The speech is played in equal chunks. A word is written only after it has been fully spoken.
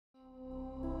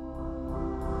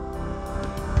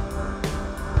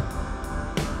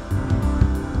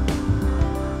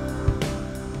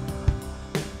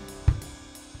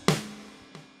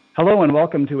Hello and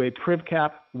welcome to a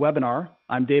Privcap webinar.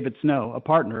 I'm David Snow, a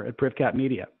partner at Privcap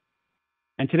Media.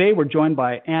 And today we're joined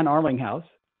by Ann Arlinghaus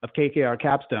of KKR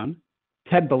Capstone,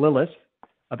 Ted Bililies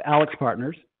of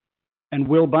AlixPartners, and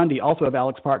Will Bundy, also of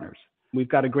AlixPartners. We've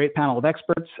got a great panel of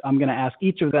experts. I'm going to ask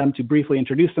each of them to briefly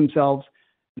introduce themselves,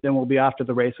 then we'll be off to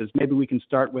the races. Maybe we can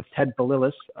start with Ted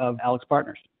Bililies of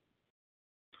AlixPartners.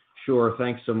 Sure,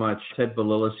 thanks so much. Ted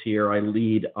Bililies here. I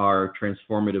lead our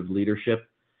transformative leadership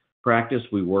practice.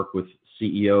 We work with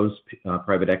CEOs,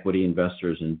 private equity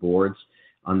investors, and boards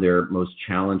on their most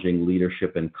challenging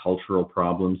leadership and cultural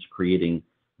problems, creating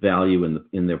value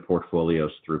in their portfolios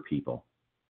through people.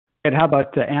 And how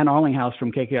about Ann Arlinghaus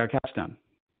from KKR Capstone?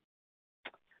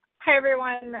 Hi,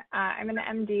 everyone. I'm an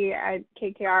MD at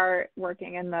KKR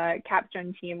working in the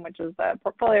Capstone team, which is the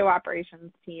portfolio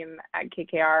operations team at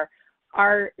KKR.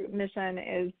 Our mission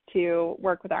is to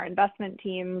work with our investment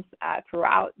teams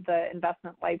throughout the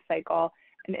investment lifecycle,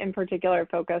 and in particular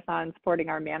focus on supporting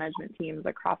our management teams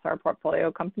across our portfolio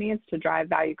companies to drive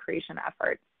value creation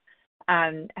efforts.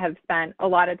 Have spent a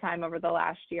lot of time over the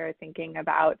last year thinking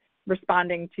about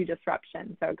responding to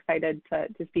disruption. So excited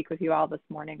to speak with you all this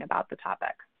morning about the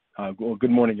topic. Well,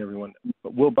 good morning, everyone.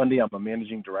 Will Bundy, I'm a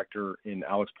managing director in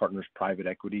AlixPartners private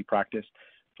equity practice,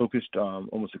 focused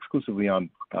almost exclusively on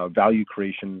value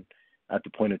creation at the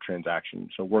point of transaction.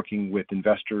 So working with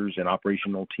investors and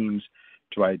operational teams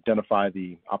to identify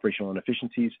the operational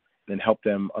inefficiencies, then help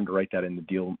them underwrite that in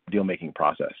the deal-making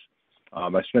process. I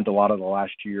spent a lot of the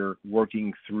last year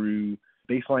working through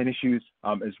baseline issues,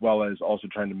 as well as also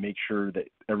trying to make sure that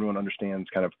everyone understands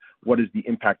kind of what is the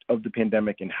impact of the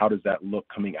pandemic and how does that look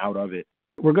coming out of it.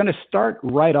 We're going to start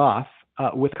right off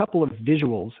with a couple of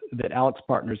visuals that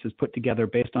AlixPartners has put together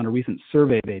based on a recent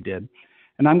survey they did.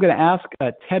 And I'm going to ask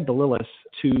Ted Bililies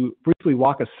to briefly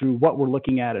walk us through what we're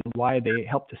looking at and why they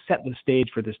helped to set the stage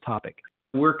for this topic.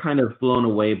 We're kind of blown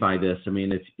away by this. I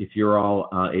mean, if you're all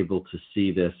able to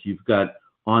see this, you've got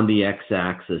on the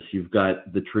x-axis, you've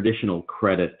got the traditional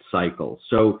credit cycle.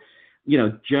 So,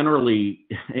 generally,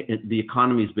 the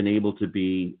economy's been able to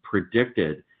be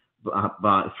predicted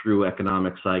through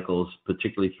economic cycles,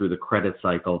 particularly through the credit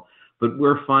cycle. But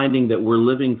we're finding that we're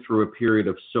living through a period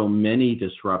of so many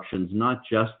disruptions, not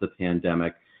just the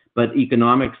pandemic, but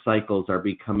economic cycles are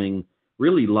becoming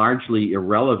really largely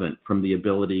irrelevant from the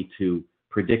ability to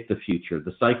predict the future.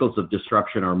 The cycles of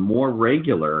disruption are more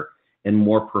regular and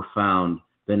more profound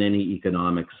than any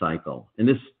economic cycle. And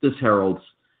this heralds,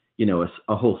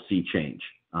 a whole sea change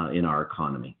in our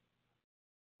economy.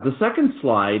 The second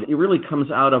slide, it really comes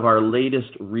out of our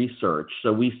latest research.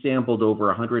 So we sampled over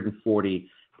 140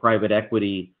 private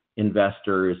equity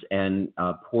investors and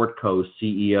portcos,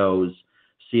 CEOs,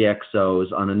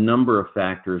 CXOs on a number of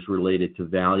factors related to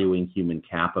valuing human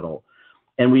capital.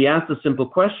 And we asked a simple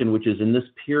question, which is, in this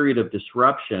period of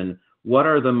disruption, what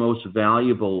are the most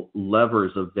valuable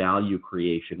levers of value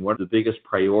creation? What are the biggest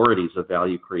priorities of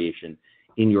value creation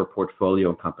in your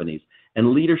portfolio companies?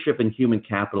 And leadership and human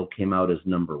capital came out as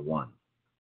number one.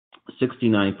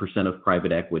 69% of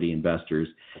private equity investors,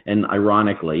 and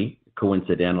ironically,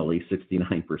 coincidentally,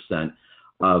 69%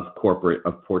 of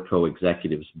portco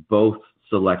executives both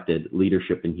selected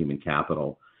leadership and human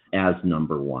capital as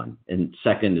number one. And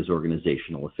second is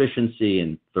organizational efficiency,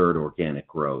 and third, organic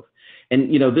growth.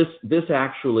 And this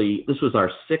was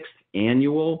our sixth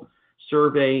annual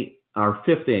survey. Our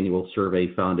fifth annual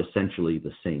survey found essentially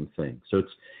the same thing. So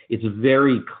it's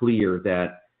very clear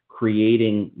that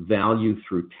creating value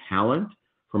through talent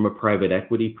from a private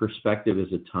equity perspective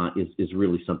is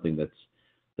really something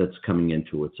that's coming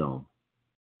into its own.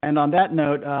 And on that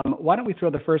note, why don't we throw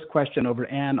the first question over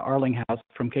to Ann Arlinghaus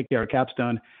from KKR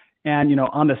Capstone. And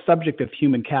on the subject of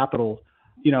human capital,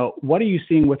 what are you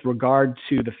seeing with regard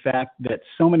to the fact that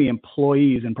so many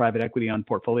employees in private equity on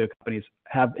portfolio companies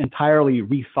have entirely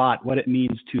rethought what it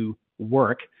means to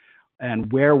work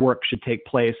and where work should take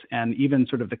place, and even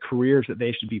sort of the careers that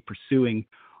they should be pursuing?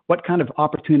 What kind of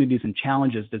opportunities and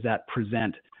challenges does that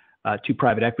present to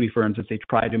private equity firms as they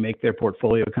try to make their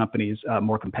portfolio companies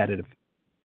more competitive?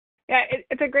 Yeah,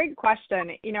 it's a great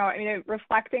question.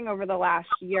 Reflecting over the last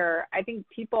year, I think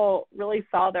people really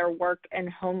saw their work and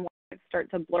home lives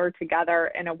start to blur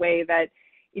together in a way that,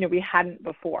 we hadn't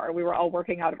before. We were all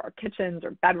working out of our kitchens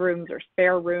or bedrooms or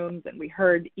spare rooms, and we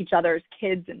heard each other's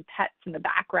kids and pets in the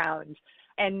background.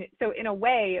 And so in a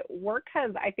way, work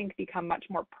has, I think, become much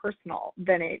more personal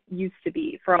than it used to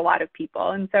be for a lot of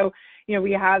people. And so,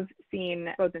 we have seen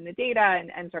both in the data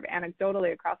and sort of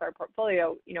anecdotally across our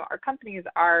portfolio, our companies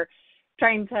are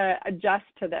trying to adjust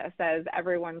to this as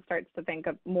everyone starts to think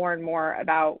of more and more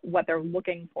about what they're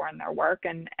looking for in their work.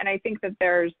 And I think that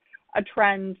there's a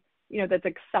trend that's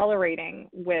accelerating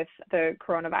with the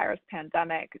coronavirus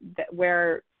pandemic,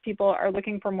 where people are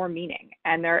looking for more meaning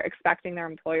and they're expecting their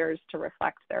employers to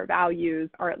reflect their values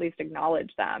or at least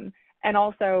acknowledge them, and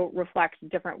also reflect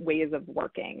different ways of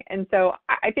working. And so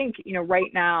I think,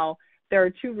 right now there are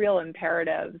two real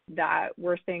imperatives that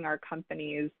we're seeing our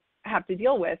companies have to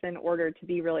deal with in order to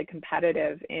be really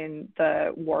competitive in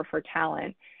the war for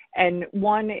talent. And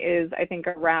one is, I think,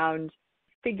 around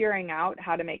figuring out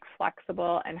how to make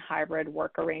flexible and hybrid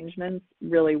work arrangements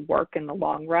really work in the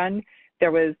long run.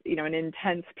 There was, an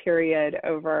intense period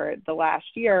over the last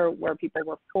year where people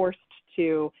were forced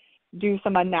to do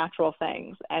some unnatural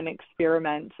things and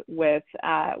experiment with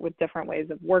different ways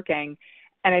of working.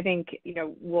 And I think,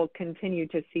 we'll continue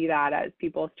to see that as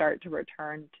people start to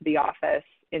return to the office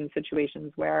in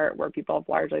situations where people have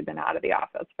largely been out of the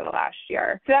office for the last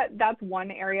year. So that's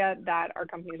one area that our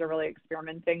companies are really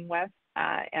experimenting with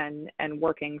and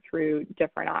working through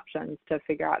different options to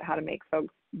figure out how to make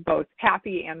folks both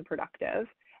happy and productive.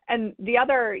 And the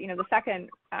other, the second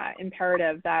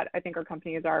imperative that I think our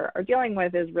companies are dealing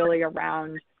with is really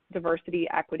around diversity,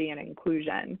 equity, and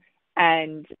inclusion.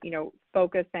 And,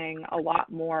 focusing a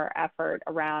lot more effort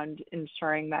around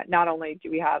ensuring that not only do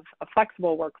we have a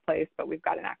flexible workplace, but we've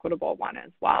got an equitable one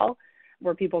as well,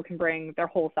 where people can bring their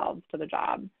whole selves to the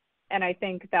job. And I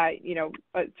think that,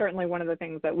 certainly one of the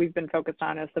things that we've been focused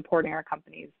on is supporting our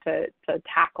companies to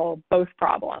tackle both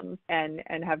problems and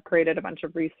have created a bunch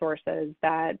of resources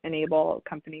that enable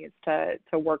companies to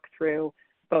work through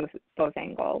both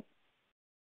angles.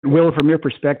 Will, from your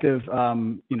perspective,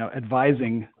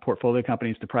 advising portfolio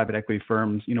companies to private equity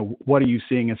firms, what are you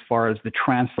seeing as far as the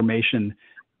transformation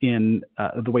in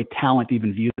the way talent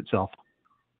even views itself?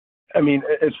 I mean,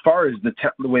 as far as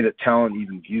the way that talent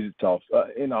even views itself,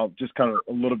 and I'll just kind of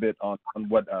a little bit on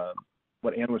what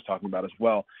Ann was talking about as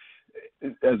well,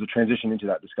 as a transition into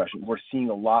that discussion, we're seeing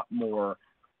a lot more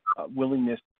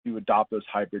willingness to adopt those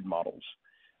hybrid models.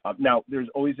 Now, there's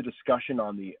always a discussion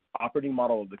on the operating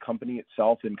model of the company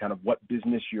itself and kind of what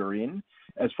business you're in,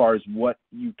 as far as what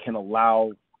you can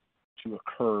allow to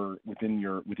occur within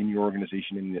your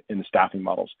organization in the staffing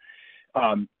models.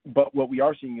 But what we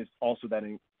are seeing is also that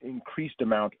increased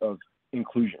amount of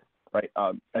inclusion, right?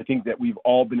 I think that we've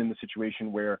all been in the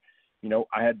situation where,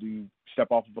 I had to step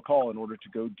off of a call in order to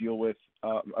go deal with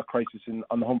a crisis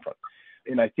on the home front.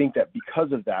 And I think that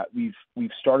because of that, we've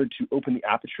started to open the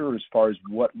aperture as far as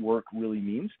what work really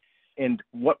means and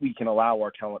what we can allow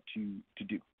our talent to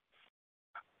do.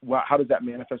 Well, how does that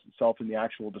manifest itself in the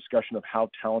actual discussion of how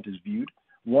talent is viewed?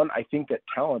 One, I think that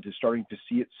talent is starting to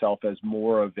see itself as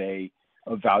more of a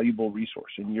valuable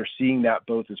resource. And you're seeing that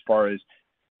both as far as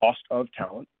cost of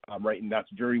talent, right? And that's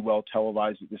very well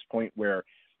televised at this point where,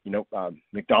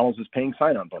 McDonald's is paying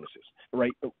sign-on bonuses,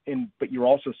 right? But you're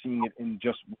also seeing it in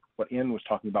just what Ann was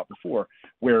talking about before,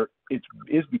 where it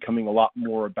is becoming a lot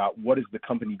more about what is the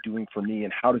company doing for me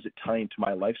and how does it tie into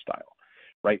my lifestyle,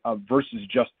 right? Versus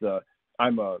just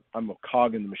I'm a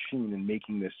cog in the machine and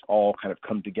making this all kind of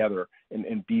come together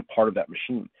and be part of that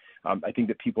machine. I think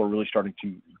that people are really starting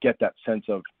to get that sense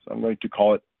of, I'm going to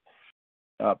call it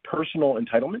personal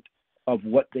entitlement of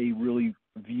what they really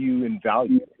view and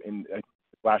value. And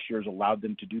last year has allowed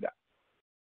them to do that.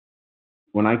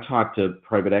 When I talk to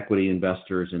private equity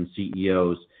investors and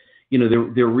CEOs,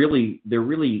 they're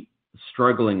really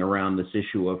struggling around this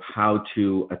issue of how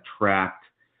to attract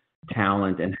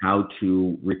talent and how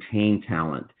to retain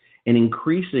talent. And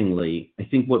increasingly, I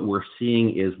think what we're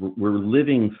seeing is we're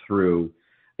living through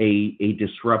a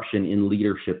disruption in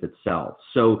leadership itself.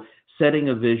 So setting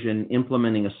a vision,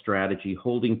 implementing a strategy,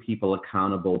 holding people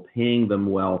accountable, paying them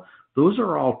well, those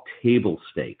are all table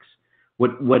stakes.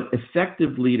 What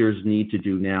effective leaders need to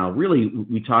do now, really,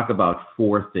 we talk about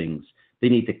four things. They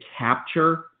need to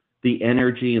capture the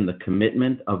energy and the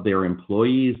commitment of their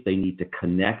employees. They need to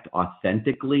connect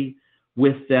authentically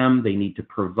with them. They need to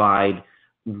provide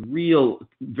real,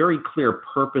 very clear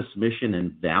purpose, mission,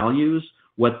 and values,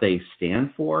 what they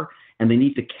stand for, and they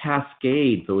need to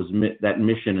cascade that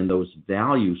mission and those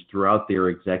values throughout their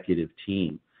executive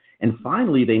team. And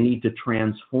finally, they need to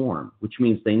transform, which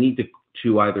means they need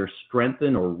to either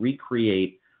strengthen or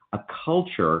recreate a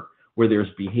culture where there's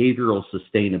behavioral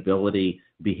sustainability,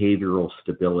 behavioral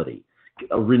stability.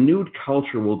 A renewed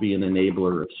culture will be an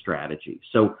enabler of strategy.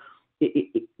 So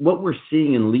what we're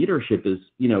seeing in leadership is,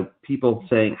 people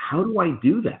saying, how do I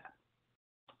do that?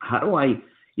 How do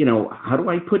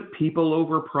I put people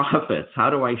over profits? How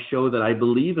do I show that I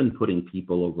believe in putting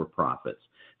people over profits?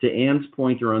 To Ann's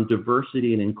point around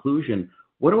diversity and inclusion,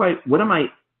 what do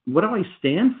I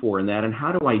stand for in that, and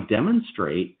how do I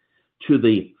demonstrate to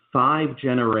the 5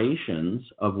 generations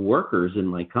of workers in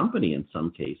my company in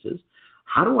some cases.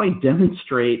 How do I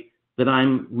demonstrate that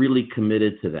I'm really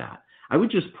committed to that? I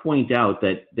would just point out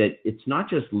that it's not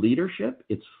just leadership,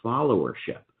 it's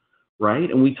followership, right?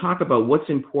 And we talk about what's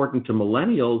important to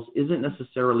millennials isn't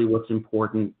necessarily what's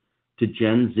important to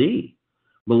Gen Z.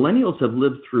 Millennials have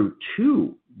lived through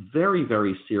 2 very,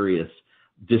 very serious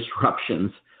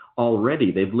disruptions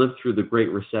already. They've lived through the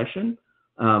Great Recession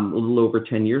a little over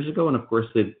 10 years ago, and of course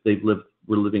we're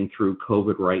living through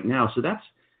COVID right now. So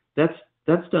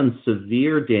that's done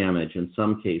severe damage in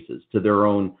some cases to their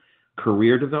own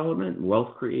career development,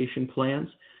 wealth creation plans.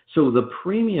 So the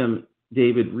premium,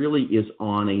 David, really is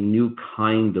on a new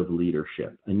kind of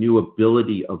leadership, a new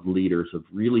ability of leaders of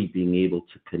really being able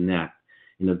to connect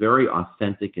in a very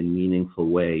authentic and meaningful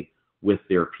way with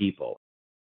their people.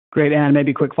 Great, Anne.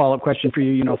 Maybe a quick follow-up question for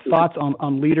you. Thoughts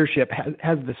on leadership.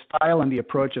 Has the style and the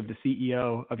approach of the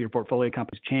CEO of your portfolio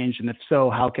companies changed? And if so,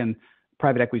 how can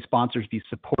private equity sponsors be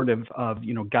supportive of,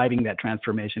 guiding that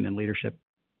transformation in leadership?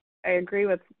 I agree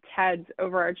with Ted's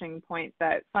overarching point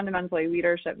that fundamentally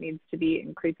leadership needs to be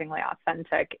increasingly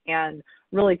authentic and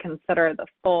really consider the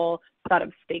full set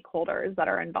of stakeholders that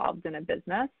are involved in a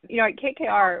business. At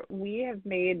KKR, we have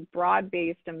made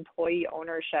broad-based employee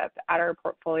ownership at our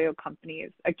portfolio companies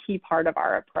a key part of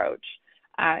our approach.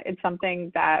 It's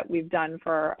something that we've done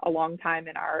for a long time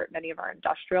in many of our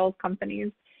industrials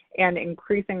companies, and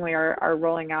increasingly are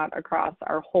rolling out across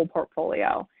our whole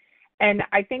portfolio. And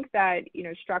I think that,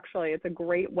 structurally, it's a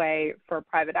great way for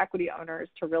private equity owners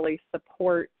to really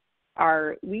support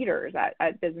our leaders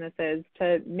at businesses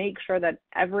to make sure that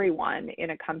everyone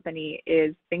in a company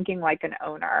is thinking like an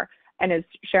owner and is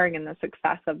sharing in the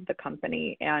success of the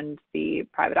company and the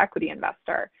private equity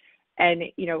investor. And,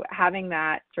 having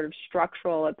that sort of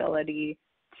structural ability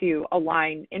to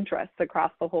align interests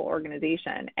across the whole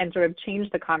organization and sort of change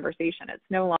the conversation. It's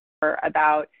no longer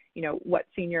about what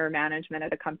senior management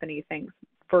at a company thinks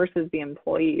versus the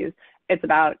employees. It's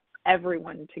about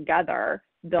everyone together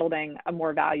building a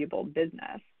more valuable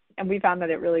business. And we found that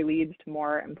it really leads to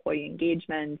more employee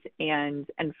engagement and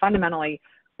fundamentally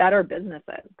better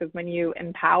businesses. Because when you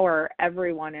empower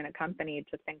everyone in a company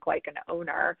to think like an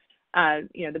owner,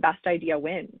 the best idea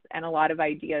wins, and a lot of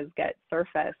ideas get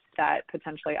surfaced that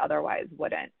potentially otherwise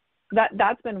wouldn't.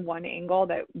 That's been one angle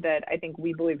that I think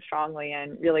we believe strongly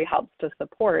in, really helps to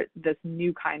support this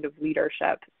new kind of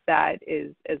leadership that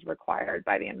is required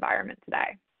by the environment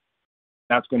today.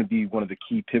 That's going to be one of the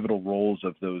key pivotal roles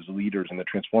of those leaders and the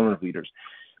transformative leaders,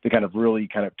 to kind of really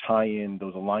tie in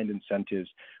those aligned incentives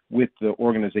with the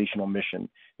organizational mission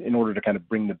in order to kind of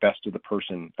bring the best of the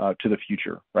person to the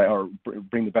future, right? Or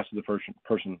bring the best of the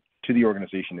person to the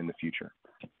organization in the future.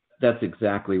 That's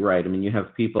exactly right. I mean, you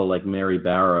have people like Mary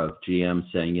Barra of GM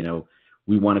saying,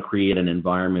 we want to create an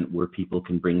environment where people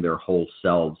can bring their whole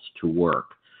selves to work.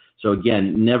 So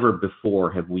again, never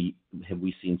before have we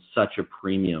seen such a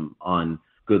premium on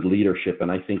good leadership.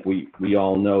 And I think we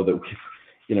all know that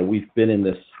we've been in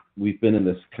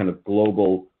this kind of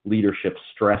global leadership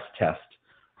stress test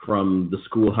from the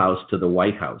schoolhouse to the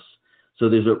White House. So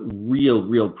there's a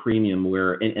real premium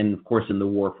where, and of course in the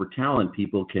war for talent,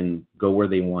 people can go where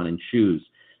they want and choose.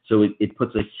 So it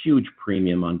puts a huge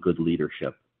premium on good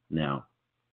leadership now.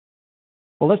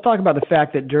 Well, let's talk about the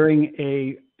fact that during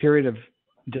a period of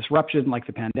disruption like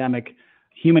the pandemic,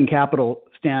 human capital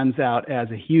stands out as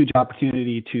a huge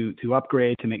opportunity to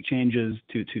upgrade, to make changes,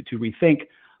 to rethink.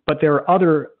 But there are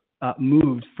other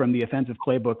moves from the offensive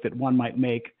playbook that one might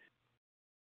make.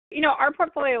 Our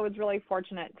portfolio was really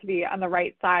fortunate to be on the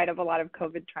right side of a lot of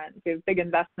COVID trends. We have big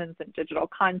investments in digital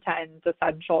content,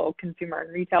 essential consumer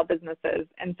and retail businesses.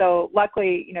 And so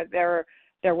luckily,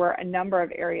 there were a number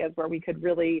of areas where we could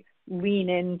really lean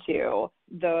into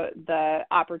the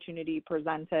opportunity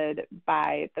presented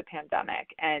by the pandemic.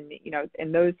 And,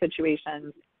 in those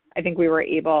situations, I think we were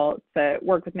able to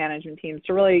work with management teams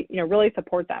to really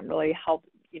support them, really help,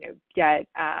 get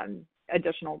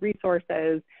additional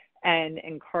resources and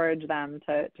encourage them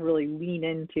to really lean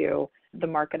into the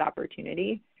market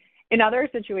opportunity. In other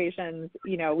situations,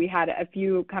 we had a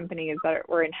few companies that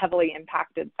were in heavily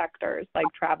impacted sectors like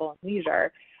travel and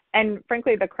leisure. And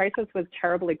frankly, the crisis was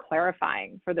terribly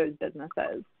clarifying for those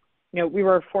businesses. We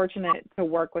were fortunate to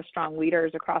work with strong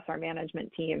leaders across our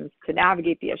management teams to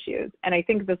navigate the issues. And I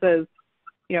think this is,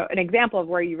 an example of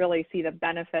where you really see the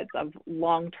benefits of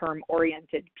long-term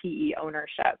oriented PE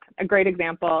ownership. A great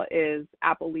example is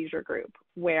Apple Leisure Group,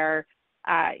 where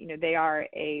They are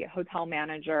a hotel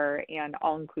manager and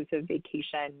all-inclusive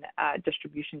vacation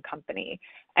distribution company.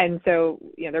 And so,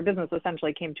 their business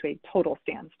essentially came to a total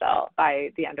standstill by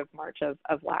the end of March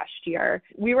of last year.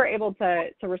 We were able to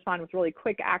respond with really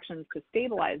quick actions to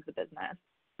stabilize the business,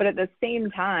 but at the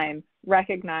same time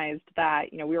recognized that,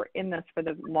 we were in this for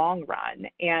the long run,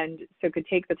 and so could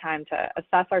take the time to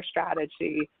assess our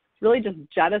strategy, really just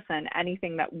jettison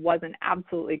anything that wasn't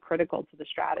absolutely critical to the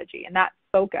strategy. And that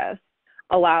focus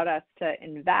allowed us to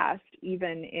invest,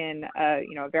 even in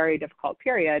a very difficult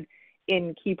period,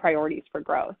 in key priorities for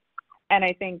growth. And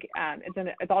I think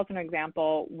it's also an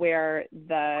example where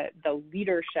the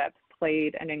leadership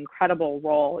played an incredible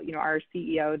role. Our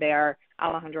CEO there,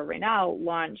 Alejandro Reynal,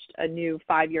 launched a new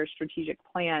 5-year strategic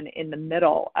plan in the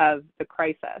middle of the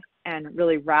crisis and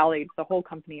really rallied the whole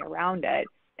company around it,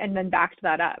 and then backed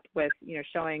that up with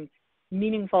showing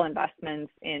meaningful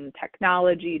investments in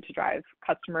technology to drive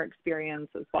customer experience,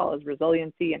 as well as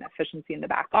resiliency and efficiency in the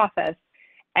back office.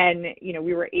 And,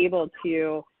 we were able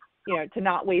to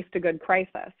not waste a good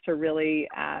crisis, to really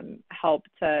help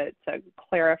to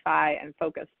clarify and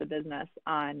focus the business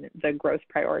on the growth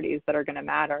priorities that are going to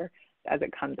matter as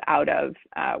it comes out of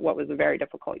what was a very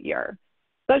difficult year.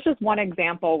 So that's just one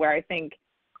example where I think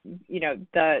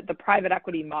the private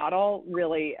equity model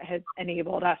really has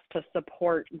enabled us to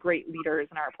support great leaders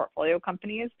in our portfolio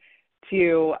companies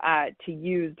to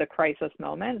use the crisis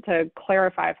moment to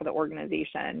clarify for the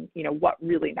organization, what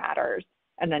really matters,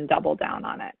 and then double down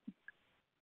on it.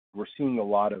 We're seeing a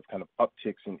lot of kind of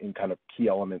upticks in kind of key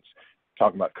elements,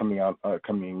 talking about coming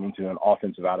into an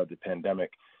offensive out of the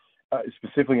pandemic,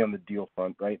 specifically on the deal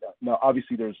front, right? Now,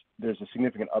 obviously, there's a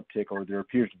significant uptick, or there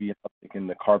appears to be an uptick in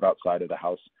the carve-out side of the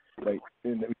house, right?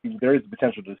 And there is the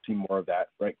potential to see more of that,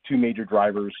 right? Two major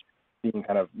drivers being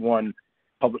kind of, one,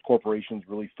 public corporations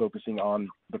really focusing on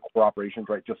the core operations,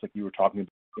 right? Just like you were talking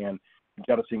about, and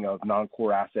jettisoning of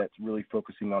non-core assets, really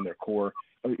focusing on their core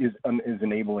is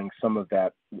enabling some of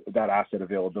that asset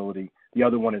availability. The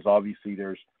other one is obviously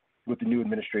with the new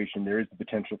administration, there is the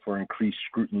potential for increased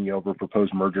scrutiny over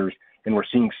proposed mergers, and we're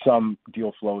seeing some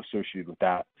deal flow associated with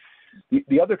that.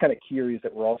 The other kind of key areas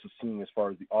that we're also seeing as far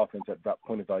as the offense at that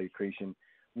point of value creation,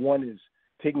 one is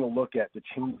taking a look at the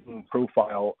changing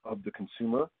profile of the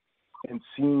consumer and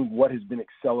seeing what has been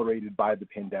accelerated by the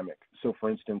pandemic. So, for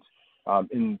instance,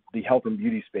 in the health and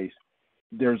beauty space,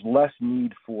 there's less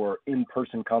need for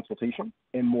in-person consultation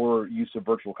and more use of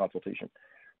virtual consultation,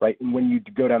 right? And when you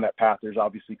go down that path, there's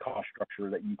obviously cost structure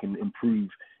that you can improve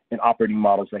and operating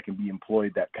models that can be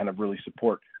employed that kind of really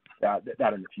support that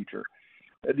in the future.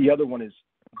 The other one is,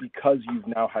 because you've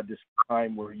now had this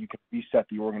time where you can reset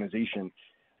the organization,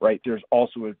 right? There's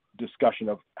also a discussion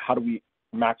of how do we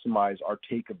maximize our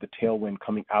take of the tailwind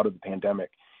coming out of the pandemic.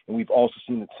 And we've also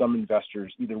seen that some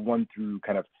investors, either one through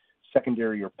kind of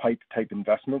secondary or pipe type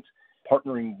investments,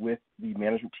 partnering with the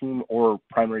management team or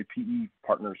primary PE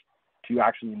partners to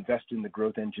actually invest in the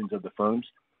growth engines of the firms,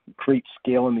 create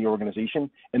scale in the organization,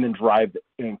 and then drive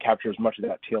and capture as much of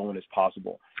that tailwind as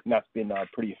possible. And that's been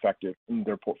pretty effective in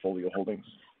their portfolio holdings.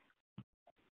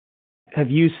 Have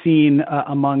you seen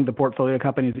among the portfolio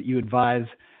companies that you advise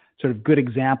sort of good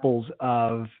examples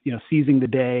of seizing the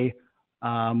day,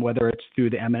 whether it's through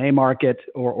the M&A market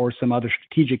or some other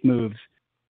strategic moves?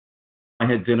 I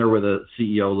had dinner with a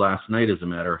CEO last night, as a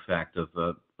matter of fact, of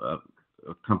a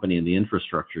company in the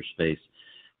infrastructure space,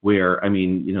 where,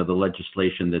 the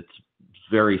legislation that's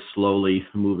very slowly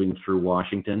moving through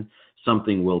Washington,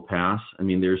 something will pass.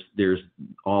 There's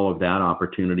all of that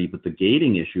opportunity, but the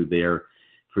gating issue there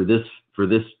for this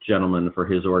gentleman, for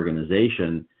his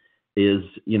organization, is,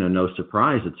 no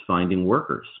surprise, it's finding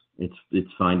workers. It's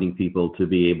finding people to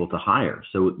be able to hire.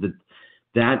 So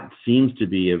that seems to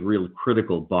be a real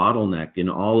critical bottleneck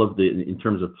in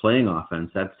terms of playing offense.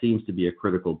 That seems to be a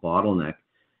critical bottleneck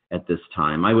at this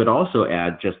time. I would also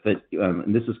add just that,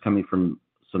 and this is coming from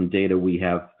some data we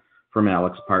have from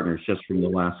AlixPartners just from the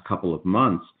last couple of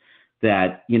months,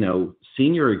 that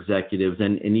senior executives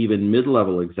and even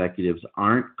mid-level executives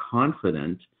aren't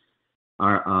confident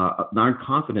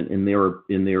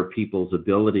in their people's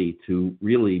ability to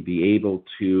really be able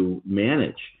to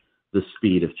manage the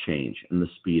speed of change and the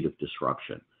speed of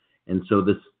disruption. And so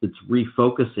it's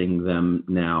refocusing them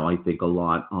now, I think, a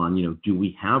lot on, do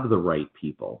we have the right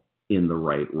people in the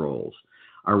right roles?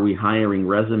 Are we hiring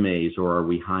resumes, or are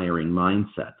we hiring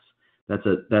mindsets? That's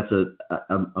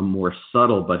a more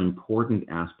subtle but important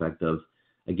aspect of,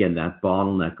 again, that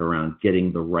bottleneck around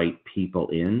getting the right people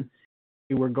in.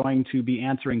 We're going to be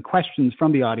answering questions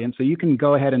from the audience, so you can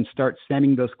go ahead and start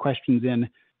sending those questions in.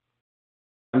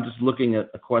 I'm just looking at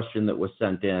a question that was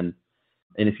sent in.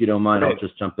 And if you don't mind, I'll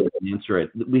just jump in and answer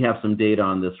it. We have some data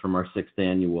on this from our 6th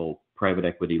annual private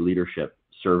equity leadership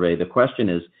survey. The question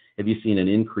is, have you seen an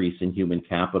increase in human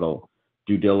capital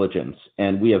due diligence?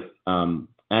 And we have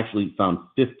actually found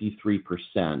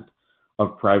 53%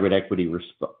 of private equity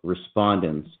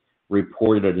respondents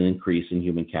reported an increase in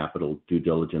human capital due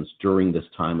diligence during this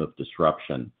time of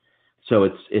disruption. So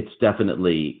it's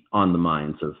definitely on the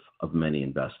minds of many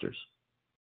investors.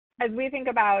 As we think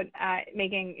about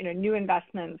making new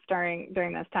investments during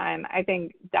this time, I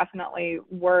think definitely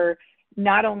we're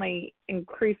not only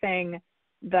increasing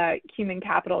the human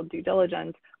capital due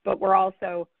diligence, but we're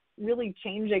also really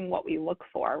changing what we look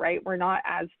for, right? We're not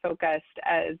as focused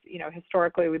as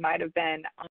historically we might have been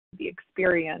on the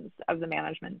experience of the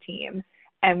management team,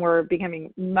 and we're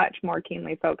becoming much more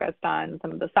keenly focused on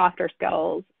some of the softer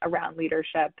skills around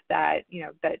leadership that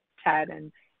that Ted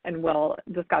and Will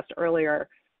discussed earlier.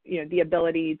 The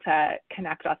ability to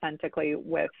connect authentically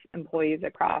with employees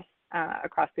across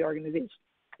the organization,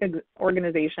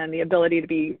 the ability to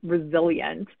be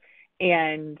resilient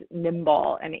and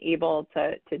nimble and able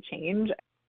to change.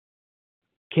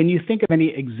 Can you think of any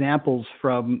examples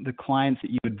from the clients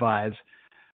that you advise,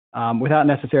 without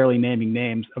necessarily naming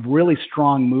names, of really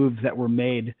strong moves that were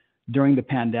made during the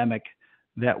pandemic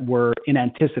that were in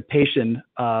anticipation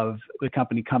of the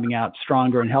company coming out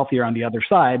stronger and healthier on the other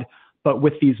side, but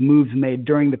with these moves made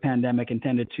during the pandemic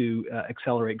intended to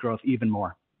accelerate growth even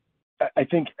more? I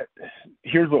think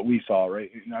here's what we saw, right?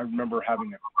 And I remember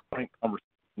having a frank conversation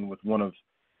with one of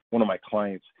my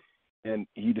clients, and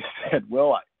he just said,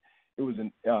 "Well, it was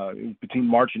between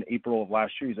March and April of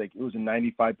last year. He's like, it was a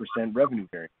 95% revenue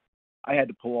variance. I had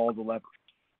to pull all the levers."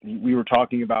 We were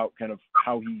talking about kind of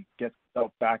how he gets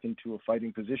himself back into a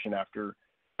fighting position after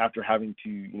having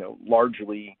to,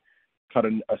 largely cut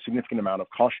a significant amount of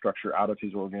cost structure out of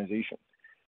his organization.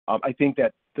 I think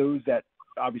that those that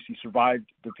obviously survived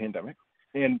the pandemic,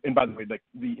 and by the way, like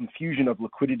the infusion of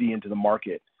liquidity into the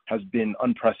market has been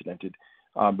unprecedented,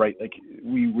 right? Like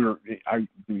I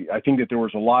think that there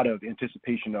was a lot of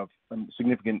anticipation of a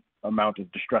significant amount of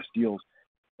distressed deals.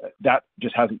 That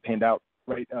just hasn't panned out,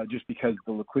 right? Just because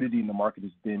the liquidity in the market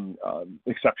has been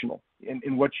exceptional.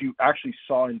 And what you actually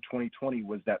saw in 2020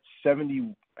 was that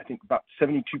about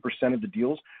 72% of the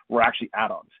deals were actually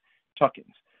add-ons,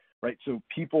 tuck-ins, right? So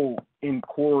people in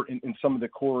some of the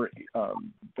core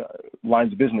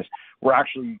lines of business were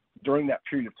actually, during that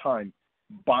period of time,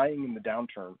 buying in the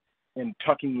downturn and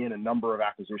tucking in a number of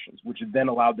acquisitions, which then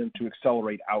allowed them to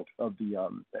accelerate out of the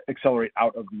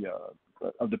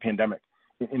pandemic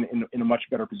in a much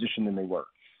better position than they were.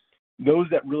 Those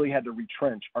that really had to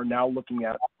retrench are now looking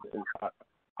at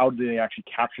how do they actually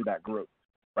capture that growth,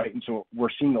 right? And so we're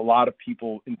seeing a lot of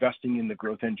people investing in the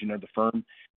growth engine of the firm,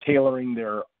 tailoring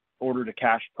their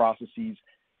order-to-cash processes,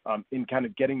 in kind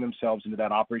of getting themselves into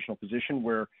that operational position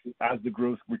where, as the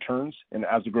growth returns and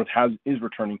as the growth is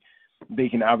returning, they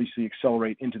can obviously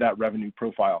accelerate into that revenue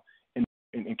profile and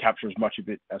capture as much of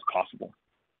it as possible.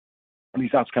 At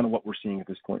least that's kind of what we're seeing at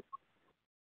this point.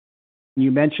 You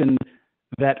mentioned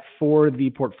that for the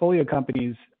portfolio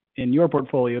companies in your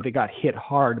portfolio, they got hit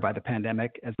hard by the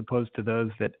pandemic as opposed to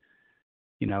those that,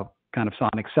 kind of saw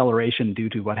an acceleration due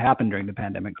to what happened during the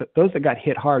pandemic. But those that got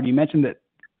hit hard, you mentioned that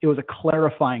it was a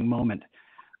clarifying moment.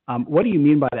 What do you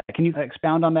mean by that? Can you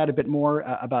expound on that a bit more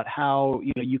about how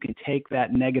you can take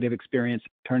that negative experience,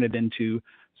 turn it into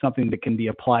something that can be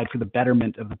applied for the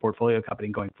betterment of the portfolio company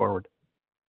going forward?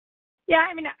 Yeah,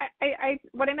 I mean, I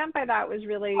what I meant by that was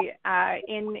really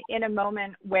in a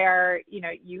moment where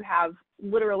you have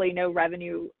literally no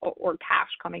revenue or cash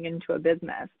coming into a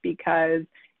business because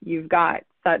you've got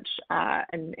such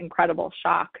an incredible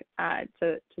shock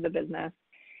to the business.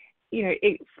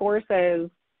 It forces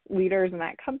leaders in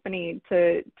that company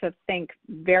to think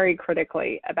very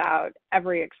critically about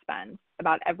every expense,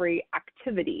 about every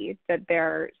activity that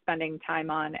they're spending time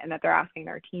on and that they're asking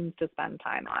their teams to spend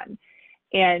time on.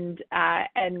 And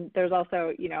there's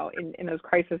also, in those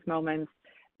crisis moments,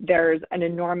 there's an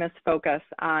enormous focus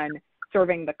on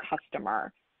serving the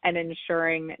customer and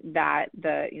ensuring that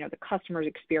the customer's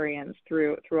experience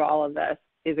through all of this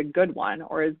is a good one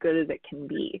or as good as it can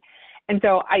be. And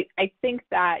so I think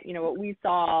that, what we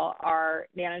saw are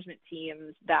management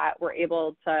teams that were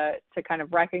able to kind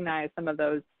of recognize some of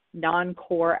those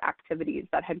non-core activities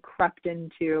that had crept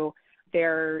into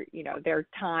their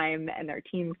time and their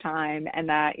team's time, and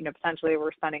that, potentially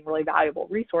we're spending really valuable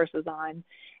resources on,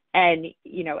 and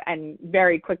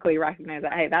very quickly recognize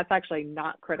that, hey, that's actually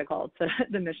not critical to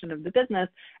the mission of the business,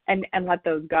 and let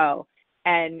those go.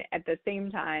 And at the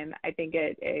same time, I think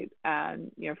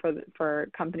for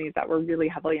companies that were really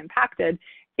heavily impacted,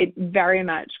 it very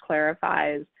much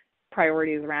clarifies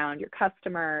priorities around your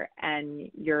customer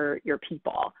and your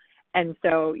people. And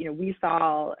so, we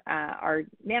saw our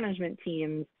management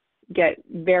teams get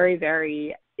very,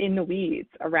 very in the weeds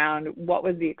around what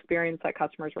was the experience that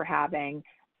customers were having,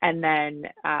 and then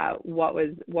what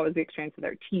was the experience that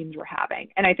their teams were having.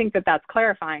 And I think that that's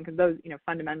clarifying, because those,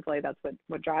 fundamentally, that's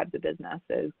what drives the business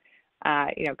is,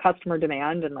 customer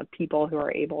demand and the people who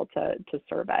are able to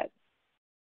serve it.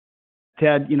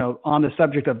 Ted, on the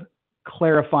subject of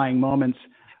clarifying moments,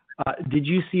 did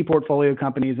you see portfolio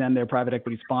companies and their private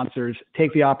equity sponsors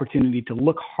take the opportunity to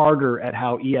look harder at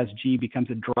how ESG becomes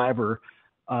a driver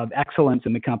of excellence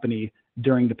in the company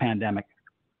during the pandemic?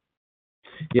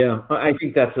 Yeah, I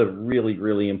think that's a really,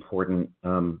 really important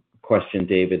question,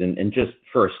 David. And just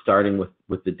first, starting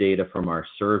with the data from our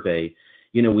survey,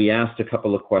 we asked a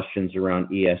couple of questions around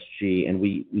ESG, and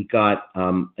we got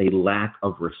a lack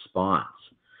of response.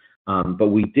 But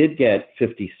we did get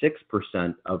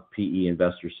 56% of PE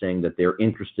investors saying that they're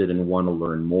interested and want to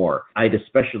learn more. I'd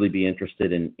especially be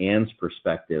interested in Anne's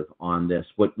perspective on this.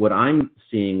 What I'm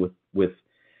seeing with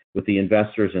the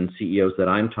investors and CEOs that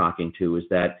I'm talking to is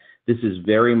that this is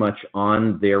very much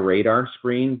on their radar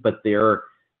screen, but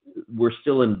we're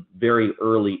still in very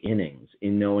early innings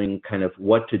in knowing kind of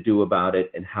what to do about it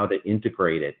and how to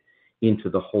integrate it into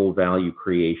the whole value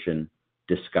creation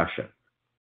discussion.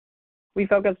 We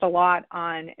focused a lot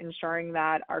on ensuring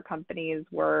that our companies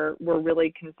were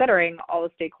really considering all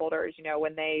the stakeholders,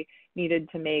 when they needed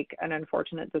to make an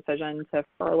unfortunate decision to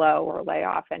furlough or lay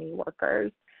off any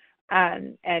workers.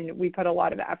 And we put a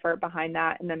lot of effort behind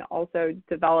that, and then also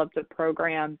developed a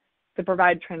program to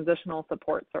provide transitional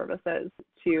support services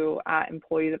to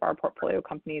employees of our portfolio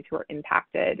companies who are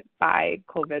impacted by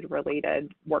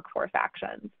COVID-related workforce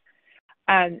actions.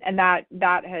 And that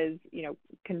has,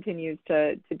 continues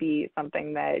to be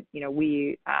something that,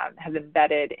 we have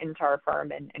embedded into our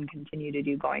firm and continue to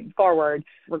do going forward,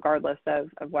 regardless of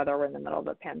whether we're in the middle of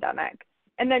a pandemic.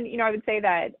 And then, I would say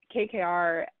that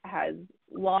KKR has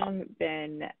long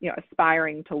been,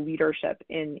 aspiring to leadership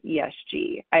in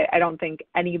ESG. I don't think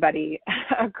anybody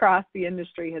across the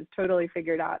industry has totally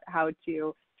figured out how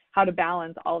to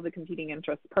balance all of the competing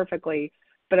interests perfectly.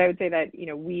 But I would say that,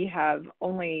 we have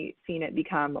only seen it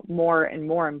become more and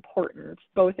more important,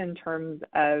 both in terms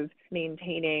of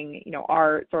maintaining,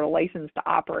 our sort of license to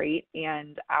operate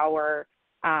and our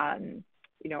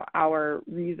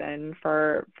reason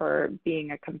for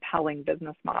being a compelling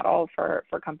business model for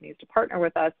companies to partner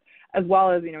with us, as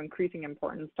well as, increasing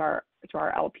importance to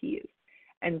our LPs.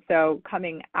 And so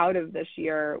coming out of this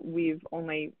year, we've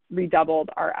only redoubled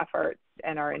our efforts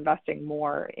and are investing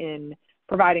more in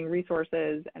providing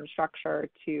resources and structure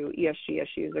to ESG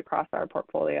issues across our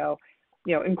portfolio,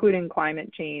 including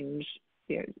climate change,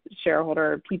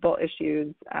 shareholder people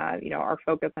issues, our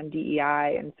focus on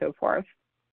DEI and so forth.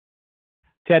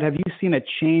 Ted, have you seen a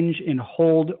change in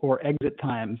hold or exit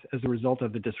times as a result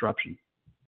of the disruption?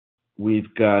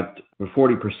 We've got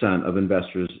 40% of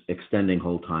investors extending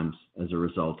hold times as a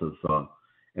result of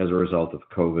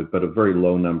COVID, but a very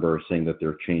low number are saying that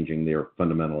they're changing their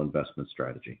fundamental investment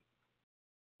strategy.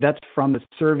 That's from the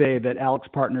survey that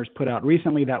AlixPartners put out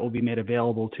recently that will be made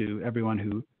available to everyone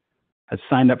who has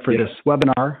signed up for this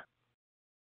webinar.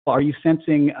 Are you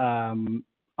sensing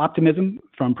optimism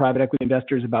from private equity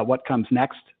investors about what comes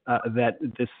next, that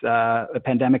this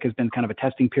pandemic has been kind of a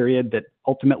testing period that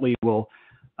ultimately will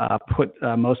put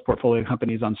most portfolio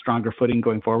companies on stronger footing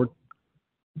going forward?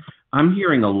 I'm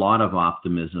hearing a lot of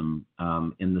optimism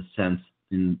in the sense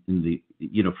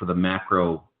for the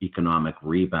macroeconomic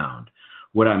rebound.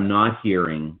 What I'm not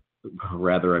hearing,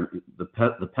 rather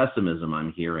the pessimism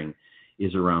I'm hearing,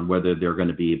 is around whether they're going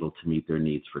to be able to meet their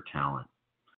needs for talent.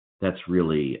 That's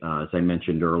really, as I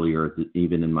mentioned earlier,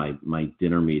 even in my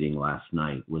dinner meeting last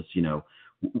night, was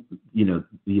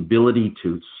the ability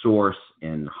to source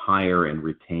and hire and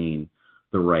retain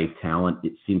the right talent.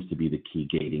 It seems to be the key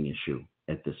gating issue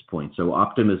at this point. So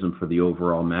optimism for the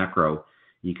overall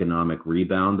macroeconomic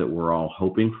rebound that we're all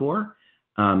hoping for.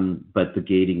 But the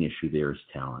gating issue there is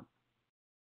talent.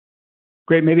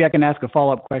 Great. Maybe I can ask a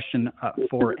follow-up question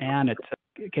for Anne at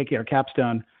KKR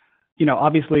Capstone.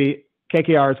 Obviously,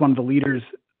 KKR is one of the leaders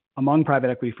among private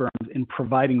equity firms in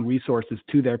providing resources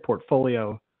to their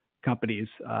portfolio companies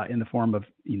in the form of,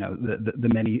 the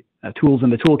many tools in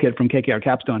the toolkit from KKR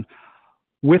Capstone.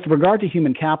 With regard to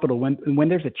human capital, when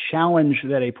there's a challenge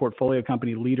that a portfolio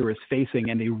company leader is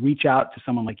facing and they reach out to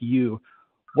someone like you,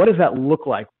 what does that look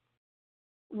like?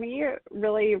 We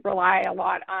really rely a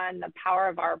lot on the power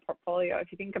of our portfolio.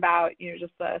 If you think about,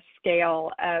 just the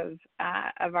scale of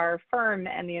our firm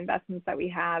and the investments that we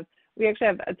have, we actually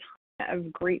have a ton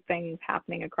of great things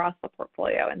happening across the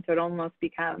portfolio. And so it almost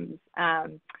becomes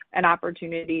an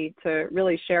opportunity to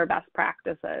really share best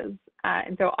practices.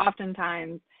 And so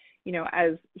oftentimes,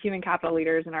 as human capital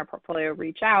leaders in our portfolio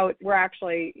reach out, we're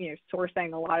actually,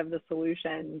 sourcing a lot of the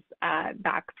solutions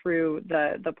back through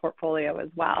the portfolio as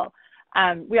well.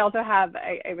 We also have,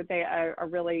 I would say, a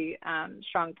really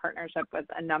strong partnership with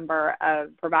a number of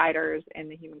providers in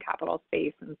the human capital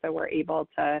space, and so we're able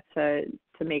to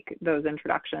make those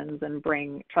introductions and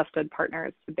bring trusted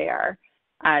partners to bear,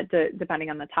 depending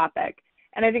on the topic.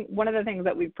 And I think one of the things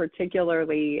that we've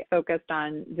particularly focused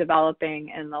on developing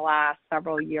in the last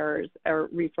several years are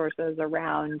resources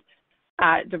around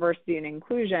diversity and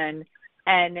inclusion,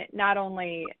 and not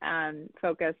only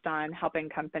focused on helping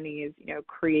companies,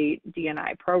 create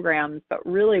D&I programs, but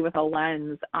really with a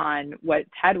lens on what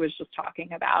Ted was just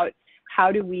talking about.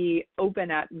 How do we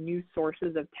open up new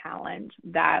sources of talent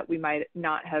that we might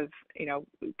not have,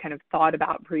 kind of thought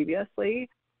about previously?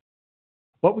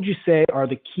 What would you say are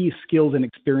the key skills and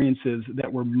experiences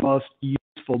that were most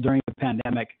useful during the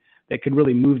pandemic that could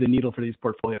really move the needle for these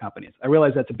portfolio companies? I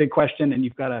realize that's a big question and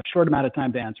you've got a short amount of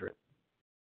time to answer it.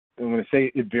 I'm going to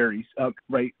say it varies,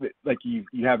 right? Like you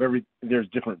have there's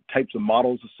different types of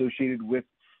models associated with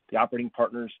the operating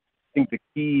partners. I think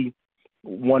the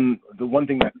one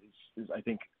thing that is I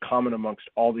think common amongst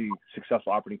all the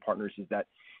successful operating partners is that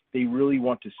they really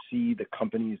want to see the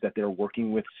companies that they're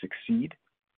working with succeed,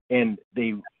 and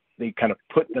they kind of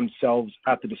put themselves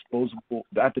at the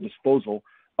disposal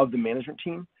of the management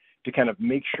team to kind of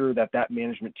make sure that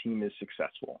management team is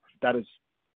successful. That is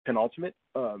penultimate.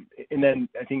 And then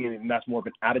I think that's more of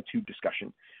an attitude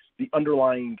discussion. The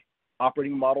underlying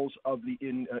operating models of the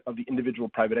individual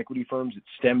private equity firms, it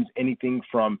stems anything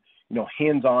from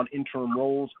hands-on interim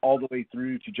roles all the way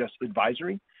through to just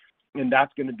advisory, and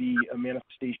that's going to be a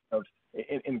manifestation of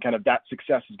and kind of that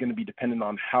success is going to be dependent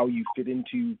on how you fit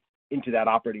into that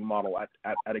operating model at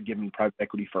a given private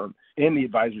equity firm and the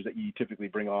advisors that you typically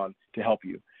bring on to help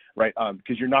you, right?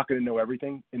 Because you're not going to know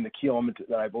everything. And the key element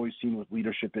that I've always seen with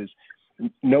leadership is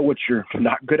know what you're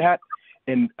not good at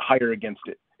and hire against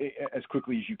it as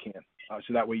quickly as you can.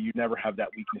 So that way you never have that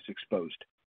weakness exposed.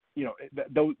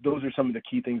 Those are some of the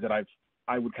key things that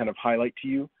I would kind of highlight to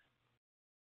you.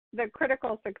 The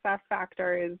critical success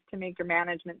factor is to make your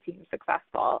management team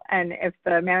successful. And if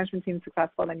the management team's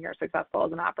successful, then you're successful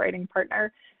as an operating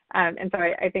partner. And so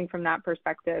I think from that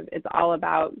perspective, it's all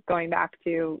about going back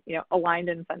to, aligned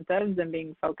incentives and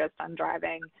being focused on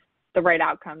driving the right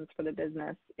outcomes for the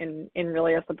business in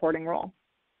really a supporting role.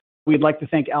 We'd like to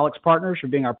thank AlixPartners for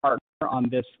being our partner on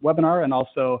this webinar, and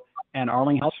also Ann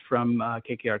Arlinghaus from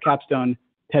KKR Capstone,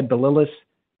 Ted Bililies,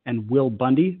 and Will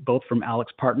Bundy, both from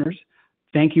AlixPartners.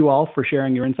 Thank you all for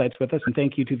sharing your insights with us, and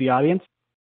thank you to the audience.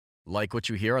 Like what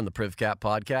you hear on the Privcap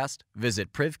podcast?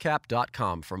 Visit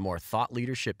privcap.com for more thought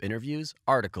leadership interviews,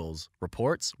 articles,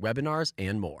 reports, webinars,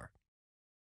 and more.